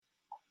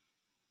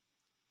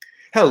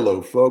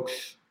Hello,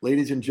 folks.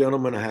 Ladies and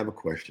gentlemen, I have a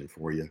question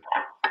for you.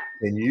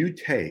 Can you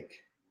take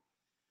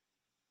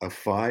a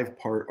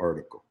 5-part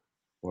article,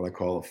 what I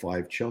call a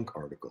 5-chunk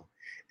article,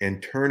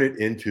 and turn it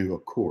into a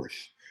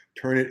course,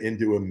 turn it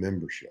into a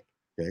membership?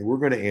 Okay, we're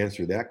going to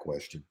answer that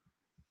question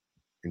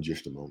in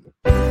just a moment.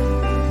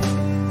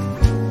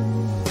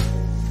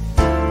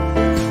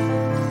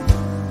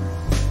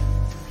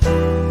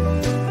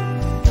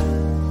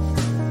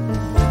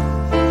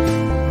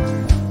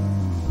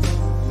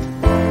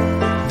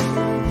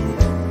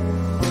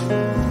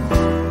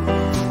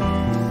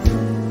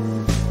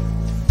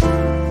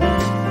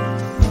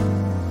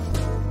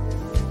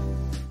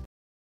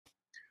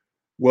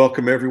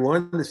 Welcome,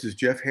 everyone. This is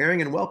Jeff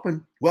Herring, and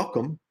welcome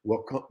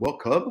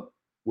to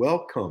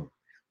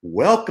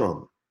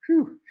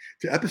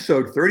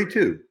episode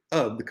 32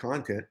 of the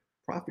Content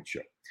Profit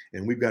Show.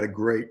 And we've got a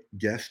great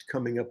guest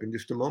coming up in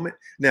just a moment.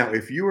 Now,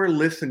 if you are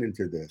listening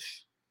to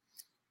this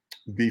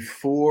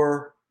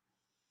before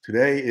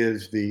today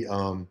is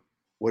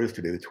what is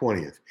today? The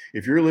 20th.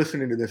 If you're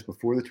listening to this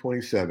before the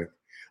 27th,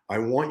 I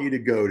want you to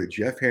go to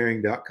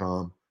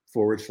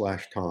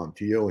jeffherring.com/Tom,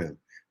 T-O-M.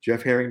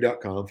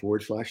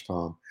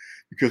 jeffherring.com/Tom,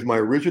 because my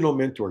original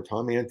mentor,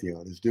 Tom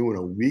Antion, is doing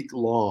a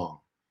week-long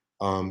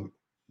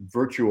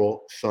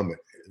virtual summit.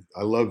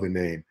 I love the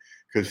name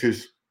because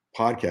his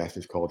podcast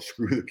is called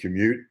Screw the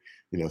Commute,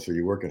 so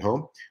you work at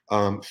home.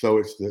 So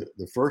it's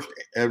the first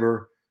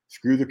ever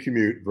Screw the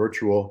Commute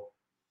virtual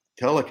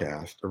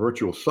telecast, a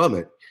virtual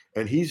summit,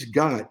 and he's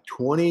got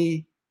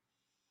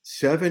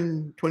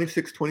 27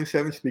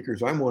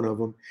 speakers. I'm one of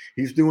them.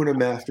 He's doing a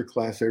master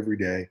class every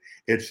day.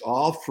 It's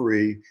all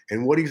free.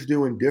 And what he's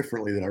doing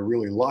differently that I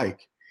really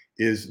like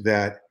is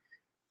that,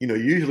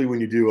 usually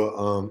when you do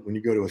when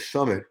you go to a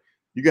summit,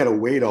 you got to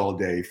wait all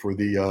day for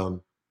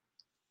the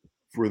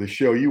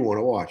show you want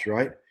to watch,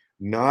 right?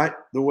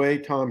 Not the way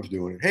Tom's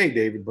doing it. Hey,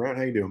 David Brown,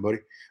 how you doing, buddy?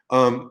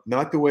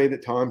 Not the way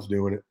that Tom's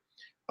doing it.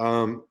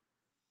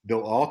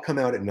 They'll all come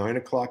out at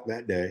 9:00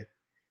 that day,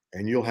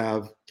 and you'll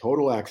have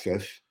total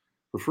access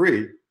for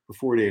free for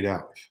 48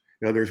 hours.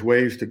 Now, there's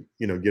ways to,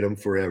 get them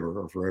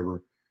forever, or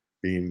forever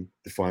being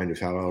defined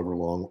as however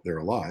long they're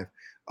alive.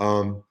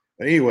 But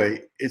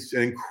anyway, it's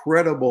an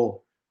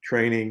incredible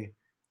training,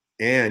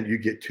 and you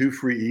get 2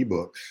 free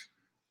ebooks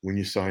when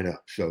you sign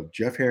up. So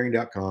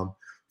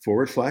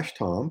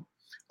jeffherring.com/Tom.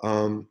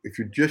 If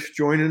you're just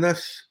joining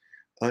us,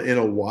 in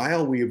a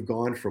while, we have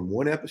gone from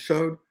 1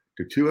 episode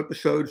to 2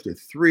 episodes to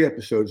 3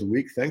 episodes a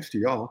week. Thanks to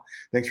y'all.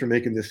 Thanks for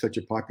making this such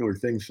a popular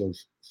thing so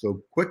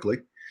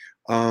quickly.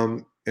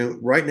 And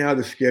right now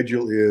the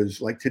schedule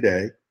is like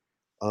today.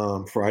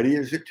 Friday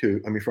is at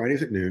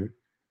noon.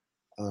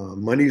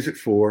 Mondays at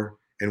 4,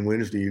 and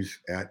Wednesdays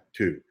at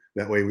 2.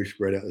 That way we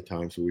spread out the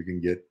time so we can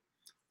get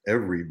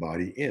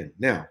everybody in.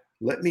 Now,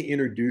 let me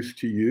introduce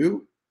to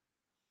you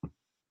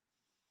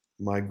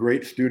my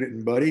great student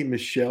and buddy,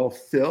 Michele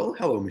Thill.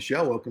 Hello,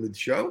 Michele. Welcome to the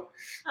show.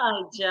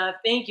 Hi, Jeff.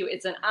 Thank you.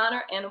 It's an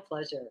honor and a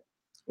pleasure.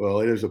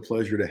 Well, it is a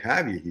pleasure to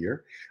have you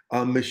here.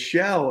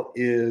 Michele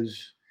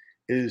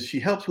she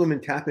helps women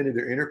tap into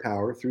their inner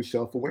power through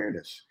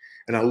self-awareness.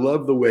 And I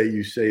love the way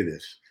you say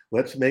this.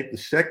 Let's make the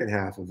second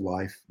half of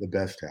life the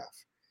best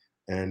half.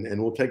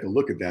 And we'll take a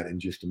look at that in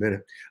just a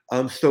minute.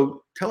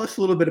 So tell us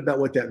a little bit about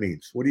what that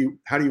means.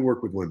 How do you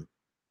work with women?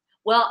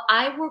 Well,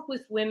 I work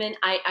with women.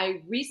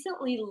 I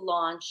recently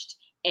launched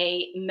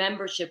a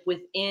membership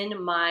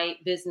within my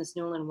business,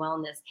 Newland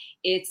Wellness.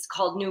 It's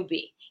called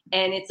Newbie,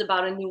 and it's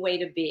about a new way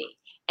to be.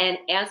 And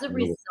as a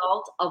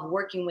result of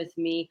working with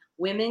me,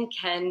 women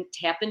can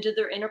tap into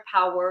their inner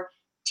power,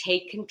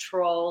 take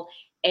control,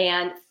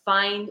 and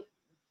find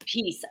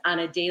peace on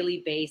a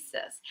daily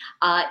basis.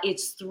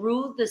 It's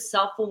through the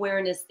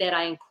self-awareness that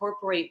I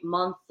incorporate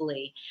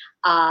monthly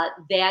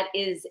that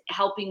is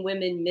helping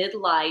women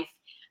midlife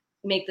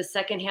make the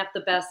second half the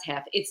best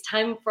half. It's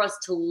time for us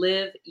to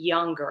live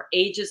younger.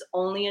 Age is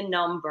only a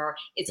number.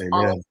 It's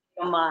all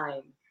a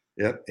mind.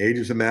 Yep. Age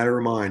is a matter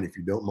of mind. If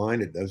you don't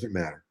mind, it doesn't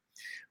matter.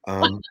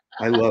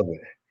 I love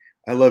it.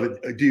 I love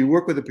it. Do you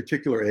work with a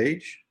particular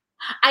age?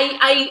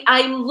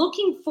 I'm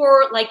looking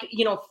for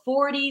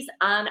 40s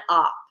on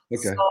up.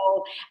 Okay.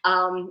 So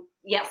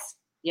yes.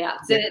 Yeah.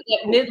 It's that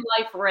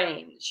midlife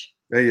range.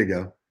 There you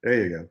go.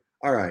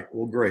 All right.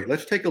 Well, great.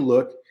 Let's take a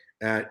look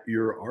at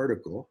your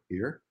article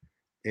here.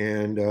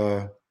 And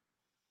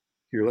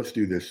here, let's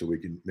do this so we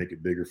can make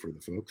it bigger for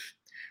the folks.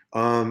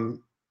 I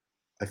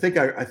think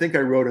I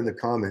wrote in the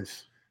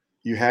comments,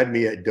 you had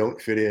me at "Don't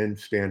Fit In,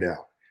 Stand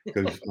Out,"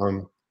 because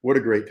what a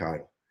great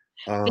title.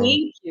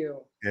 Thank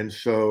you. And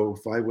so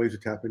 5 ways to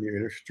tap into your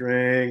inner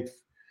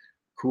strength.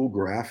 Cool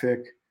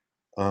graphic.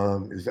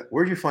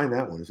 Where'd you find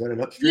that one? Is that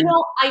an Upstream?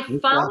 I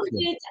found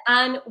it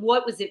on,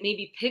 what was it,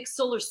 maybe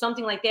Pixel or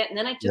something like that. And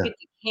then I took it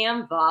to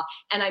Canva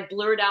and I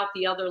blurred out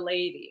the other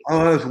ladies. Oh,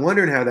 I was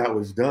wondering how that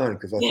was done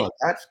because I thought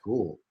that's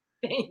cool.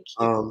 Thank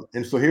you.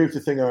 And so here's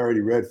the thing I already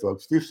read,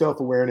 folks. Through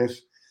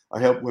self-awareness, I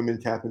help women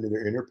tap into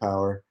their inner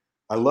power.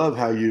 I love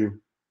how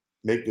you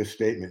make this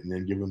statement and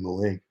then give them the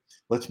link.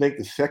 Let's make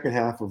the second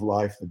half of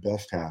life the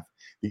best half.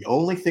 The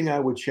only thing I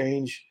would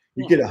change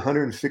You Yeah. get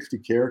 160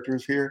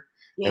 characters here,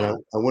 and Yeah.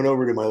 I went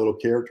over to my little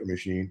character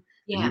machine, and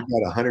Yeah. you've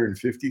got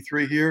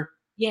 153 here.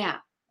 Yeah.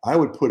 I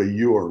would put a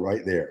your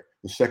right there,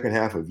 the second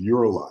half of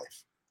your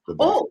life, the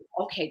best. Oh,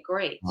 okay,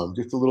 great.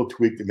 Just a little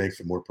tweak that makes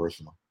it more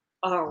personal.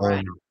 All right.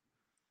 Um,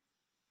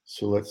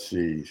 so let's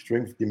see.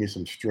 Strength, give me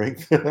some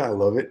strength. I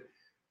love it.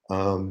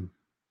 Um,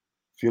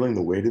 feeling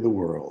the weight of the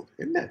world.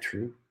 Isn't that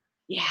true?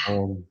 Yeah.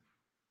 Um,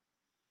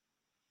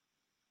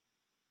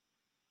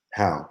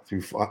 how?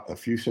 Through a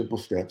few simple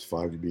steps,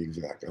 5 to be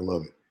exact. I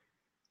love it.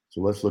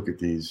 So let's look at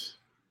these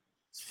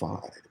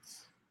 5.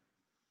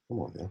 Come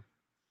on now.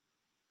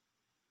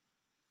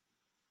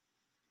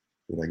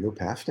 Did I go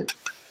past it?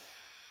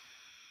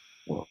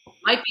 Oh,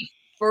 Might be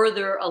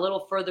further a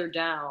little further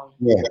down.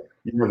 yeah.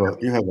 You There we go.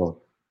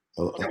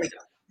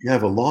 you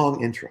have a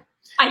long intro.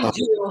 I Uh,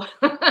 do.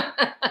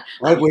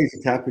 5 ways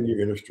to tap into your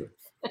inner strength.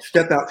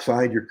 Step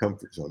outside your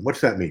comfort zone. What's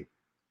that mean?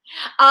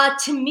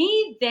 To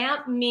me,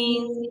 that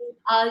means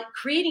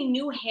creating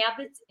new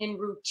habits and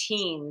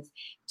routines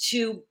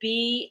to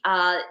be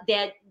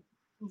that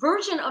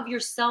version of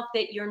yourself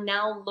that you're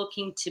now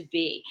looking to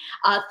be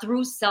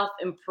through self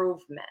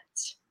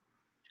improvement.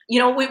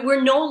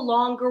 We're no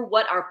longer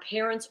what our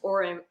parents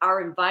or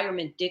our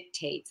environment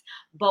dictates,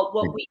 but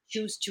what we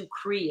choose to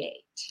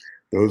create.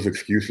 Those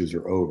excuses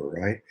are over,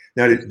 right?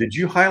 Now, did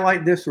you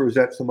highlight this or is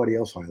that somebody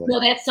else highlighted? No,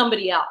 that's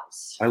somebody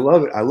else. I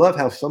love it. I love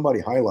how somebody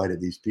highlighted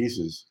these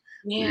pieces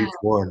for Yeah. each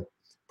one.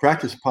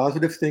 Practice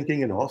positive thinking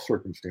in all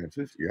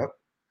circumstances. Yep.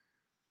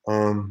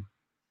 Um,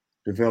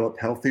 develop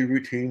healthy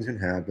routines and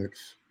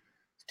habits.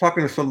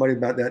 Talking to somebody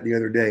about that the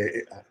other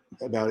day,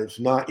 about it's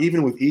not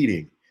even with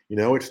eating,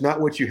 it's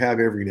not what you have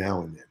every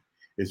now and then.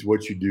 It's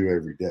what you do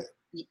every day.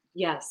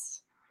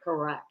 Yes,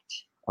 correct.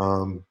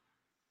 Um,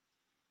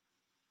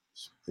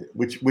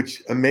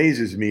 which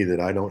amazes me that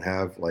I don't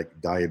have like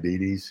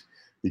diabetes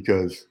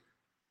because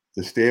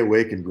to stay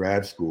awake in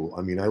grad school,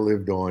 I mean, I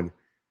lived on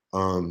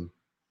um,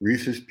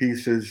 Reese's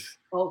Pieces,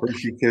 Oh,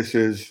 Hershey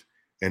Kisses,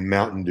 and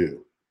Mountain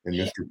Dew and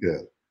Mr.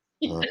 Pibb.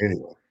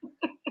 Anyway,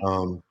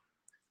 um,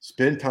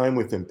 spend time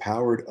with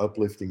empowered,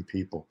 uplifting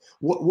people.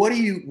 What do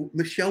you,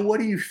 Michelle? What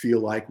do you feel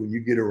like when you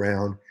get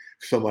around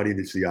somebody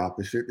that's the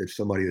opposite? That's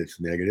somebody that's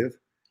negative.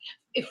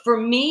 for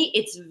me,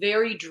 it's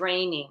very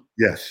draining.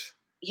 Yes.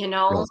 You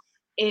know,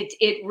 Yes.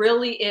 it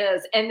really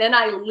is. And then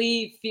I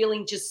leave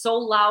feeling just so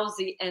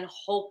lousy and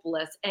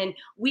hopeless. And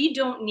we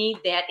don't need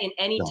that in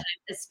any No. time,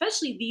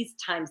 especially these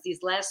times,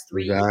 these last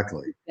 3 years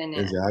Exactly. we've been in.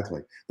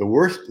 Exactly. The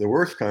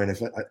worst kind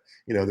is,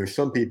 there's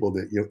some people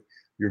that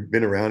you've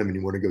been around them and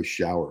you want to go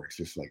shower. It's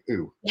just like,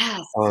 ooh.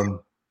 Yes.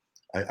 Um,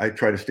 I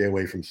try to stay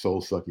away from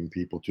soul sucking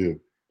people too.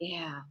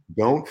 Yeah.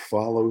 Don't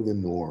follow the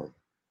norm.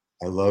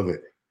 I love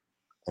it.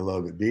 I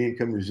love it.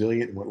 Become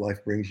resilient in what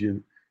life brings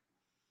you.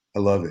 I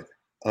love it.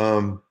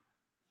 Um,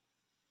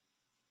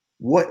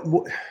 what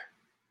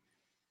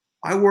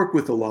I work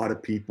with a lot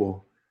of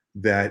people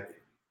that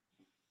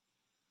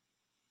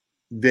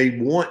they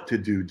want to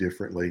do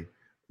differently,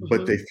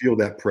 but Mhm. they feel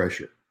that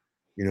pressure.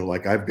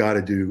 Like I got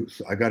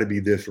to be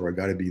this or I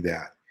got to be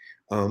that.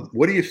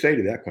 What do you say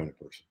to that kind of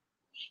person?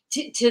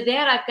 To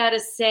that, I've got to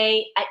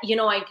say,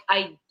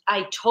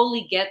 I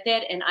totally get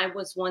that, and I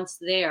was once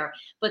there.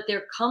 But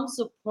there comes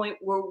a point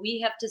where we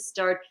have to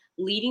start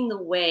leading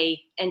the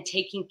way and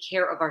taking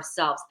care of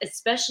ourselves,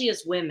 especially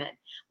as women.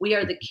 We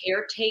are the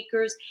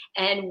caretakers,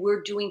 and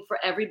we're doing for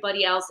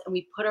everybody else, and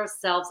we put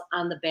ourselves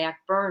on the back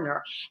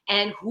burner.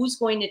 And who's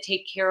going to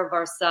take care of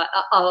us?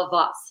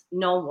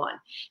 No one.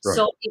 Right.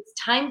 So it's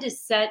time to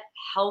set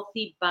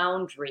healthy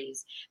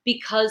boundaries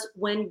because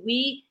when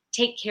we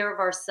take care of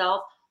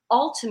ourselves,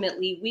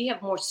 ultimately we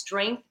have more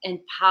strength and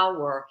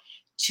power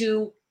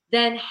to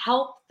then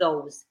help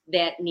those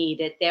that need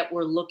it that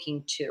we're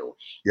looking to.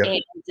 Yep. And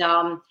Lead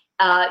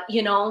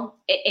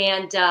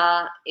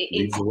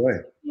it's the way.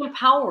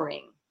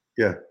 empowering.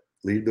 Yeah.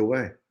 Lead the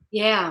way.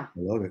 Yeah. I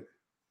love it.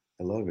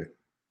 I love it.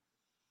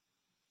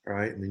 All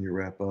right. And then you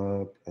wrap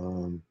up.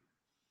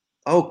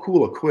 Oh,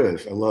 cool. A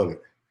quiz. I love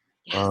it.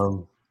 Yes.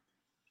 Um,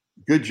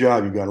 good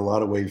job. You got a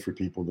lot of ways for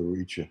people to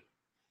reach you.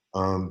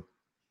 Um,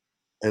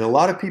 and a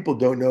lot of people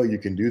don't know you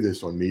can do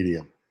this on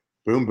Medium.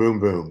 Boom, boom,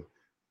 boom.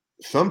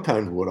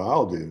 Sometimes what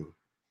I'll do,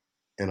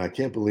 and I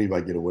can't believe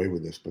I get away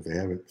with this, but they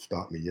haven't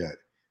stopped me yet.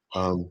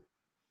 Um,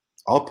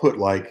 I'll put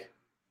like,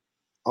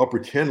 I'll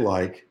pretend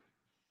like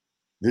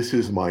this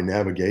is my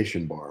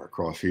navigation bar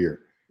across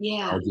here.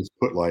 Yeah. I'll just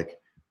put like,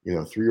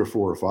 3 or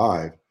 4 or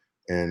 5,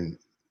 and it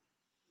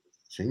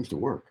seems to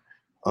work.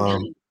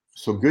 Um, Nice.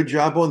 so good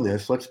job on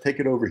this. Let's take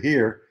it over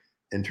here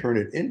and turn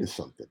it into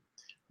something.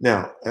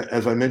 Now,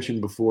 as I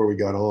mentioned before we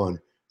got on,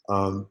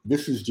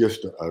 this is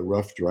just a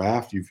rough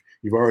draft. You've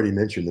already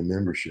mentioned the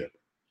membership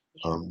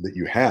that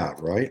you have,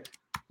 right?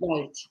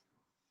 Right.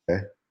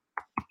 Okay.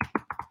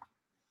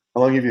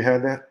 How long have you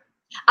had that?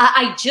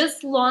 I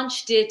just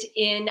launched it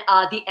in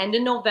the end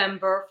of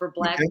November for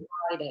Black Okay.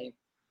 Friday.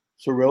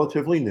 So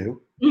relatively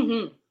new.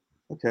 Hmm.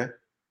 Okay.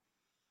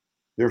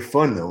 They're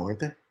fun though, aren't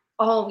they?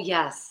 Oh,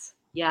 yes.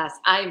 Yes.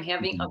 I'm You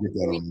having can a get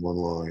that great. on one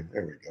line.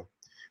 There we go.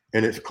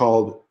 And it's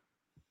called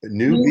A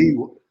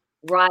newbie.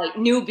 Right,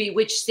 newbie,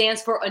 which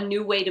stands for a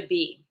new way to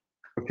be.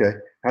 Okay.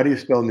 How do you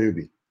spell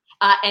newbie?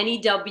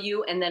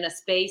 NEW and then a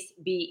space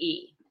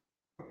BE.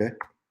 Okay.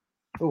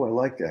 Oh, I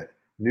like that.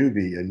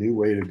 Newbie, a new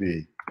way to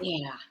be.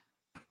 Yeah.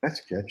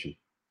 That's catchy.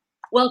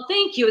 Well,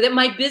 thank you. That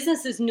my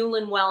business is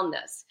Newland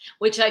Wellness,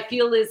 which I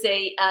feel is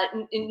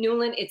in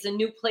Newland. It's a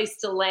new place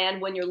to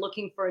land when you're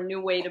looking for a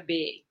new way to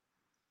be.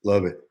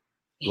 Love it.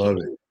 Love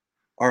it.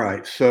 All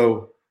right.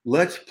 So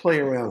let's play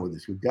around with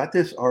this. We've got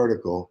this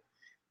article,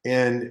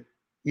 and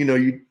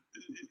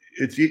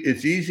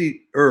it's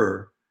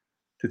easier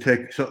to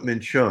take something in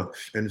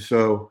chunks, and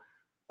so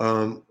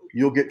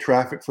you'll get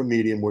traffic from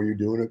Medium where you're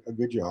doing a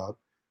good job.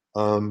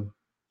 Um,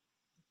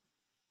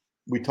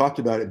 we talked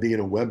about it being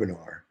a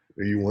webinar,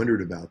 or you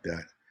wondered about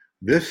that.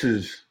 This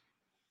is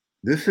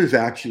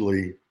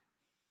actually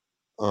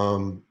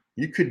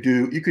you could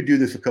do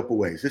this a couple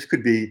ways. This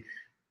could be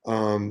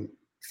 5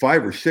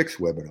 or 6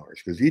 webinars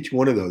because each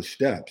one of those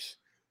steps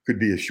could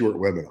be a short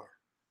webinar,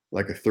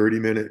 like a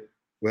 30-minute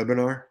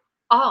webinar.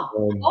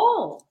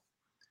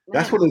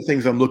 That's Nice. one of the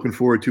things I'm looking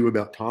forward to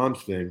about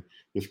Tom's thing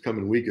this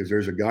coming week is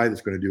there's a guy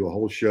that's going to do a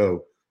whole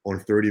show on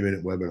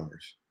 30-minute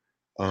webinars.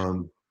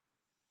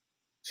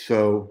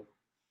 So,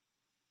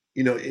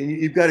 and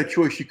you've got a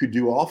choice. You could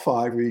do all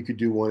 5 or you could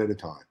do one at a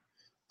time.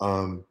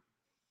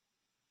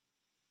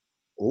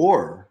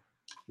 Or,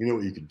 you know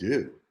what you could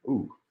do?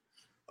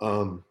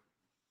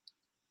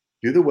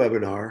 Do the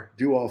webinar,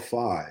 do all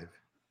 5,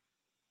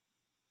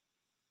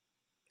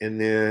 and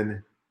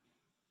then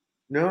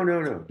no,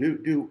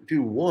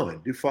 do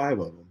one, do 5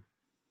 of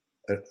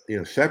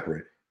them,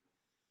 separate,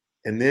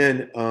 and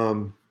then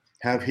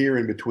have here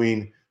in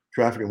between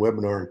traffic and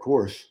webinar and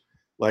course,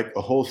 like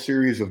a whole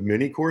series of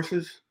mini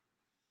courses,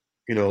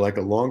 like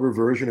a longer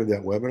version of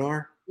that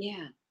webinar.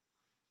 Yeah.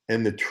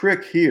 And the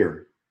trick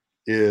here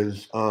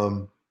is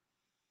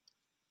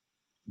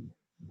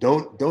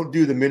don't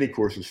do the mini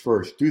courses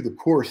first. Do the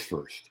course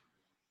first.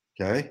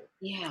 Okay.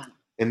 Yeah.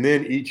 And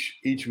then each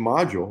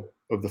module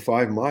of the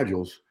 5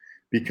 modules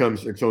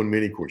becomes its own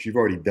mini course. You've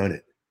already done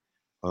it.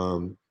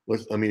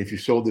 If you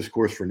sold this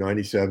course for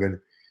 97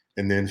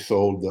 and then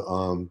sold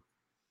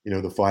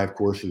the 5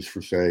 courses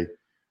for say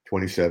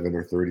 27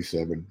 or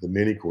 37, the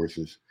mini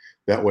courses,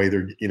 that way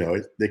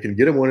they can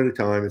get them one at a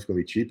time. It's going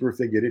to be cheaper if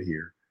they get it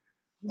here.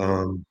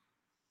 And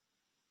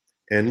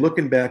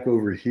looking back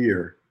over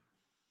here,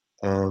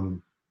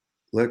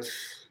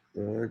 let's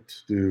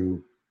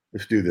do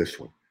this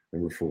one,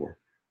 number 4.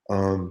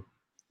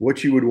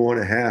 What you would want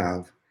to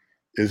have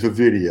is a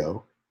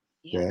video,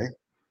 okay?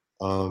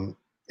 And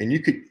you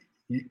could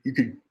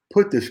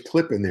put this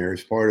clip in there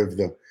as part of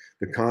the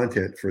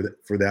content for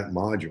that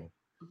module,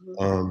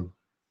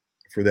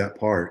 for that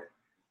part,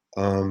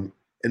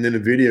 and then the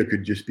video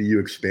could just be you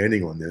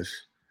expanding on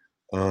this.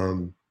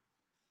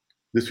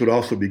 This would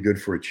also be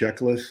good for a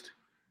checklist,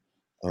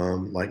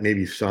 like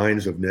maybe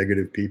signs of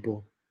negative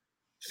people,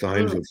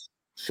 signs of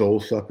soul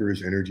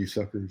suckers, energy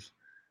suckers,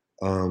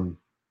 and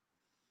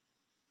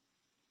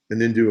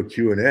then do a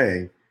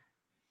Q&A,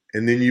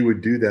 and then you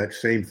would do that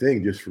same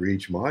thing just for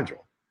each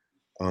module.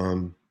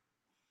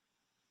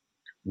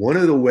 One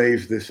of the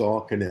ways this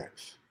all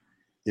connects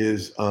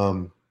is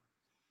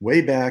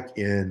way back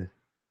in,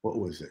 what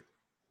was it?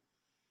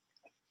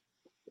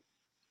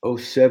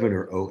 07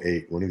 or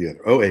 08, one or the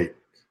other. 08,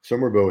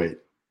 summer of 08.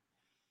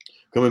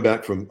 Coming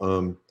back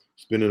from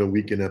spending a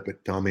weekend up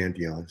at Tom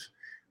Antion's,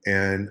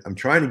 and I'm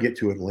trying to get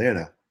to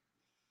Atlanta,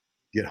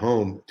 get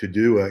home to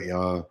do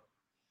a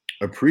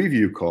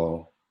preview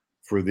call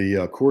for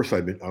the course I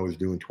was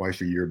doing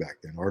twice a year back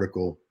then,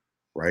 article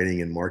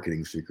writing and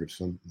marketing secrets,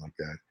 something like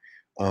that.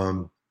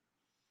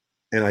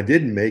 And I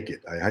didn't make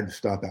it. I had to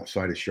stop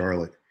outside of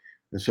Charlotte.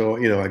 And so,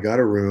 I got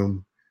a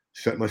room,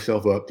 set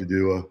myself up to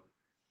do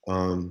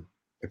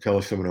a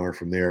teleseminar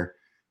from there,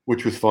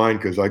 which was fine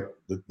because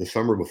the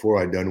summer before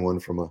had done one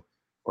from a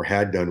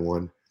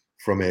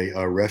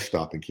rest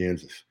stop in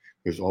Kansas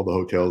because all the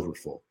hotels were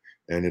full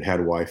and it had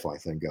Wi-Fi,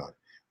 thank God.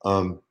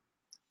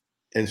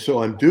 And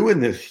so I'm doing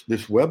this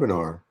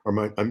webinar,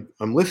 or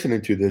I'm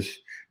listening to this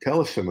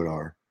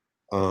teleseminar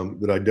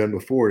that I'd done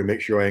before to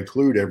make sure I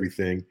include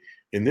everything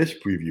in this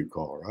preview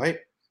call, right?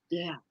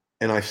 Yeah.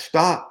 And I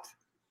stopped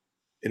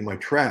in my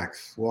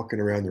tracks walking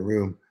around the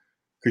room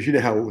because you know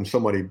how when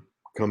somebody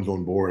comes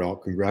on board, I'll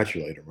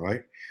congratulate them,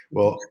 right?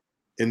 Well,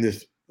 in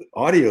this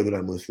audio that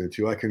I'm listening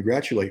to, I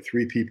congratulate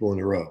 3 people in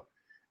a row,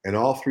 and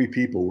all 3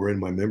 people were in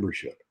my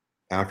membership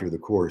after the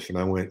course. And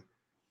I went,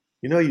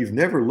 you've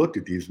never looked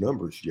at these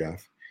numbers,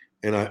 Jeff.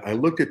 And I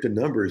looked at the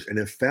numbers and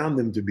have found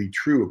them to be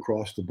true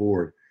across the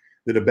board,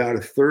 that about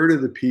 1/3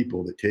 of the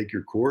people that take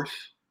your course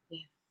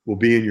will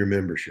be in your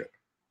membership.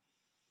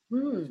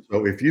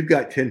 So if you've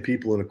got 10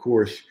 people in a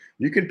course,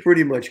 you can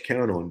pretty much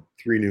count on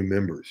 3 new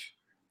members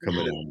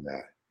coming out of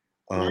that.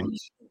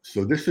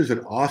 So this is an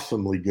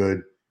awesomely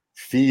good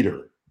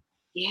feeder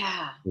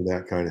for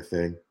that kind of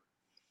thing.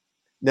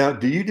 Now,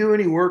 do you do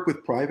any work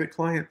with private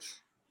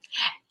clients?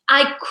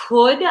 I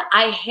could.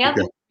 I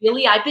haven't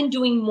really. I've been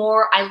doing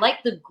more. I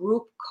like the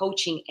group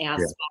coaching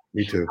aspect.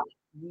 Yeah, me too.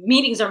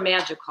 Meetings are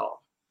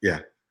magical. Yeah.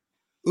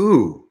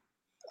 Ooh,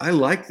 I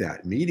like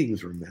that.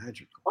 Meetings are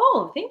magical,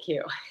 Oh, thank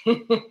you.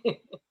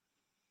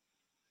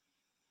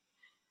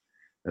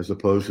 as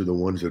opposed to the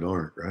ones that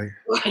aren't, right?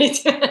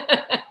 Right.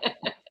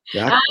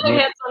 Back, I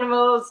had some of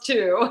those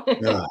too.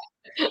 yeah,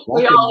 We back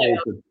when I all was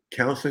have. a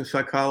counseling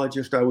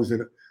psychologist, I was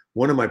in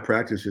one of my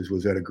practices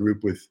was at a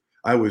group with,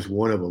 I was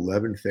one of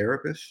 11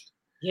 therapists,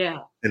 Yeah.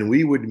 and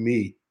we would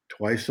meet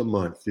twice a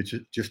month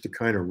just to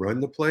kind of run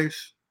the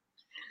place.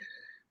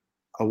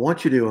 I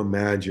want you to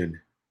imagine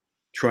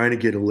trying to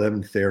get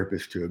 11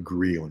 therapists to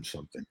agree on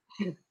something.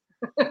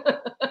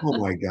 Oh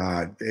my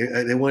God.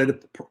 They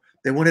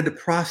wanted to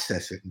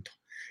process it. And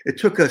it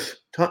took us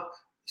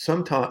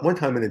one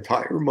time, an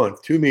entire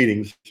month, 2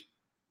 meetings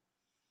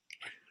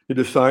to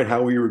decide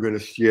how we were going to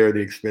share the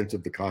expense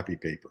of the copy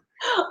paper.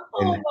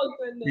 And, Oh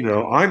my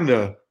goodness. I'm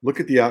the look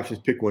at the options,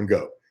 pick one,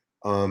 go.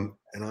 And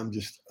I'm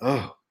just,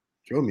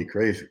 drove me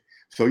crazy.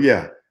 So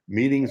yeah,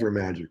 meetings are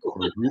magical,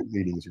 or group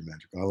meetings are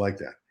magical. I like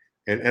that.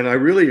 And I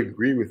really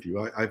agree with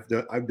you. I've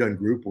done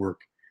group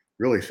work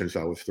really since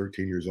I was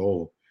 13 years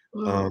old.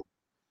 Mm, Um,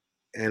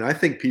 and I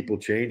think people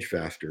change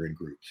faster in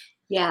groups.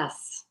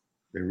 yes.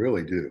 They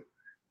really do.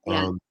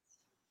 Yeah. Um,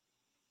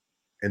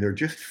 and they're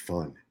just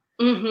fun.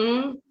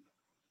 Hmm.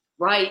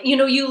 Right.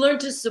 You learn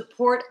to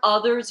support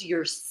others,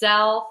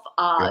 yourself.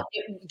 Yeah.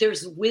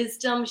 There's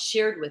wisdom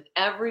shared with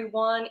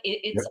everyone. Yep.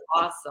 It's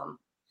awesome.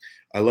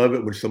 I love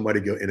it when somebody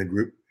go in a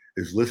group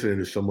is listening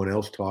to someone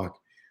else talk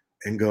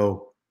and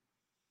go,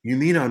 "You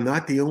mean I'm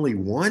not the only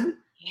one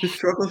who Yeah.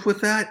 struggles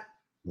with that?"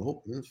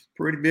 Well, it's a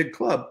pretty big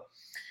club.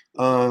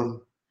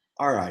 Um,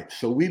 all right,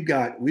 so we've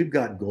got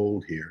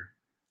gold here.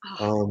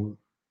 Ah, Um,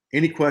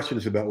 any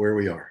questions about where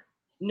we are?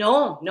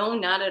 no, no,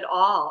 not at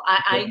all.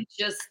 Okay. I'm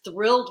just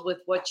thrilled with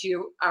what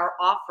you are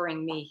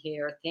offering me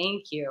here.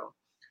 Thank you.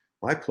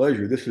 My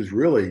pleasure. This is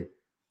really,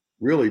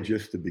 really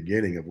just the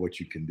beginning of what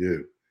you can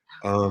do.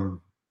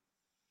 Um,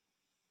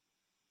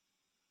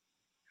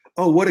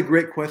 oh, what a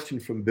great question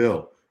from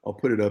Bill. I'll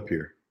put it up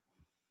here.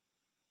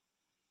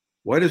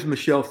 Why does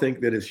Michelle think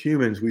that as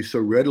humans we so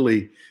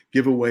readily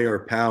give away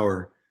our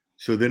power,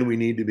 so then we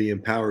need to be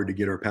empowered to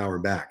get our power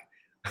back?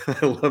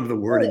 I love the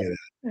wording of that.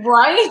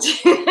 Right?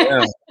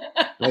 Yeah,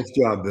 nice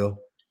job, Bill.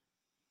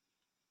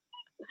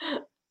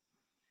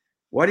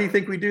 Why do you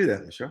think we do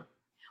that, Michelle?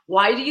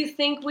 Why do you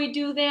think we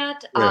do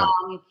that? Yeah,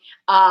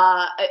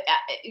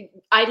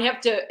 I'd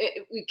have to.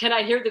 Can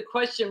I hear the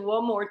question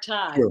one more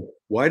time? sure.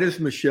 Why does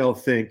Michelle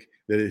think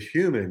that as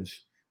humans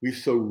we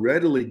so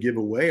readily give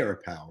away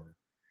our power,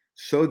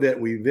 so that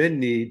we then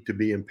need to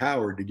be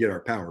empowered to get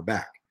our power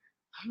back?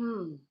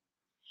 Hmm.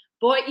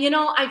 Boy,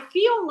 I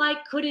feel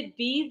like could it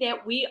be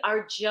that we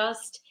are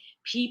just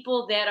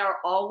people that are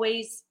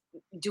always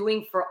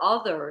doing for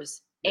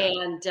others,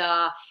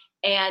 Yeah.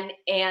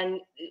 and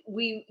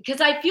we,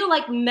 because I feel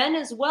like men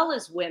as well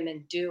as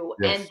women do,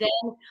 and Yes.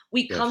 then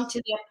we Yes. come to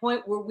that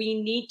point where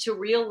we need to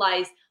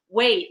realize,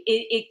 wait,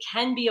 it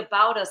can be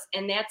about us,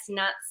 and that's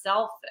not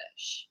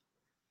selfish.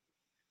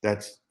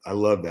 I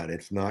love that.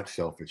 It's not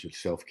selfish,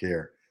 it's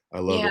self-care. I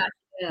love it. Yeah,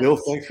 it Bill,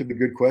 is. thanks for the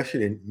good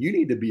question. And you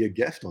need to be a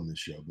guest on this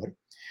show, buddy.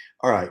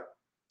 All right.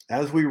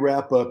 As we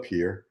wrap up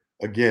here,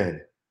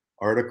 again,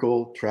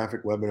 article,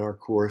 traffic webinar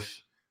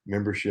course,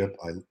 membership,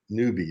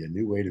 newbie, a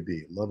new way to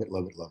be. Love it,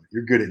 love it, love it.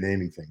 You're good at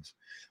naming things.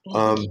 Thank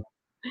Um,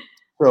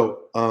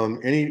 so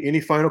any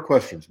final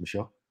questions,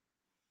 Michelle?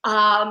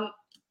 Um,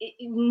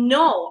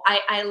 no,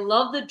 I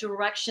love the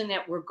direction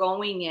that we're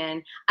going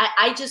in.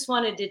 I just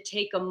wanted to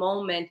take a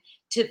moment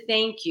to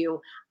thank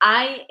you.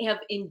 I have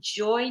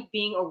enjoyed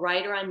being a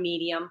writer on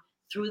Medium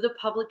through the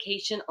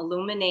publication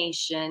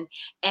Illumination,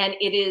 and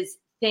it is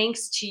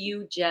thanks to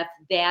you, Jeff,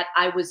 that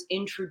I was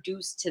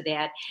introduced to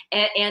that,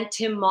 and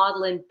Tim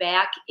Maudlin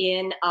back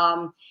in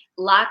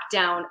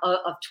lockdown of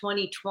I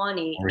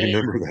 2020.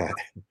 remember that.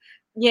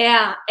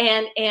 Yeah,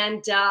 and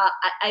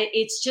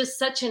it's just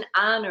such an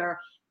honor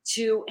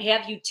to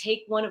have you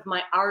take one of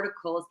my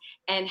articles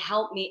and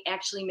help me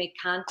actually make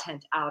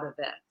content out of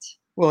it.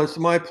 Well, it's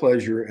my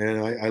pleasure, and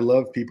I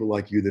love people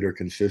like you that are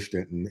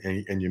consistent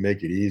and you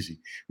make it easy.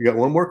 We got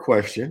one more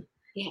question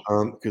Yeah.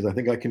 because I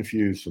think I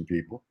confused some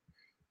people.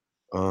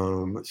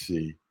 Let's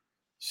see.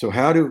 So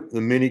how do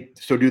the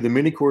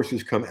mini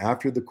courses come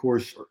after the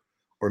course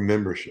or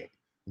membership?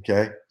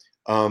 Okay.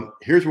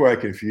 Here's where I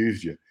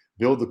confused you.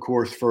 Build the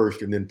course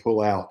first and then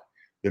pull out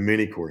the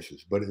mini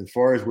courses. But as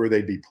far as where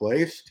they'd be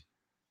placed,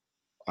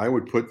 I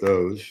would put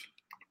those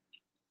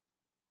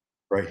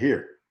right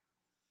here.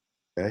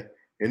 Okay.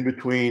 In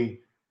between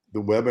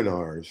the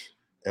webinars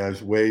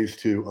as ways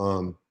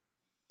to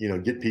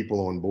get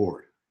people on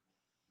board.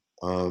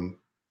 Um,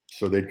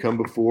 so they'd come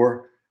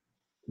before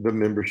the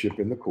membership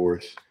in the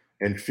course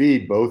and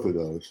feed both of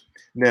those.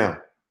 Now,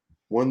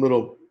 one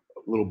little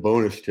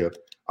bonus tip.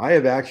 I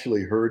have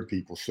actually heard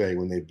people say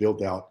when they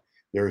built out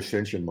their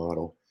ascension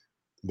model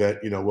that,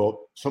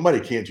 well, somebody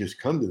can't just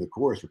come to the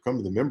course or come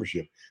to the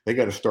membership. They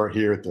got to start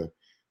here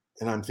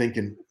and I'm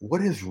thinking,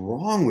 what is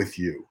wrong with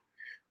you?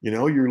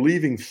 You're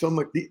leaving so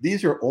much.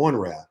 These are on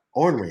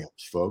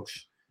ramps,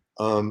 folks.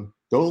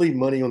 Don't leave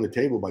money on the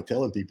table by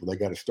telling people they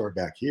got to start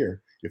back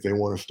here if they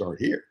want to start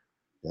here.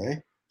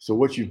 Okay. So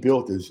what you've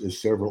built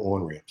is several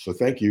on ramps. So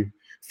thank you,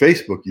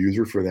 Facebook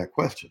user, for that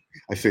question.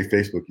 I say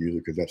Facebook user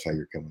because that's how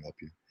you're coming up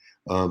here.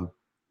 All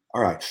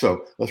right.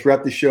 So let's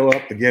wrap this show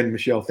up. Again,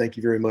 Michele, thank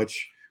you very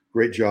much.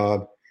 Great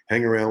job.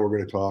 Hang around. We're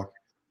going to talk.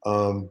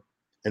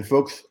 And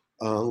folks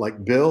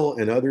like Bill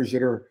and others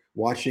that are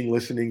watching,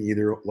 listening,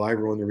 either live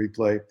or on the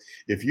replay,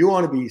 if you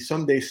want to be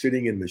someday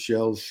sitting in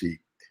Michele's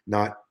seat,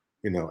 not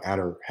at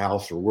her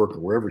house or work or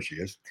wherever she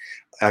is,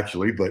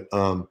 actually, but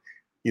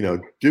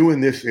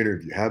doing this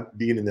interview,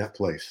 being in that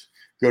place,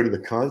 go to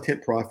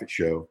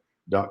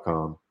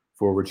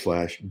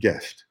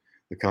thecontentprofitshow.com/guest.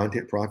 The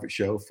Content Profit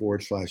Show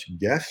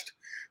 /guest.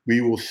 We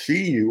will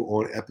see you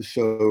on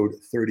episode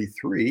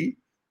 33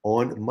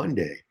 on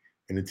Monday.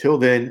 And until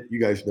then, you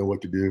guys know what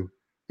to do.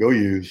 Go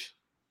use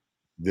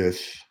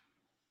this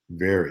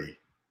very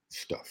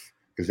stuff.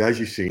 Because as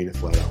you've seen, it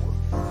flat out works.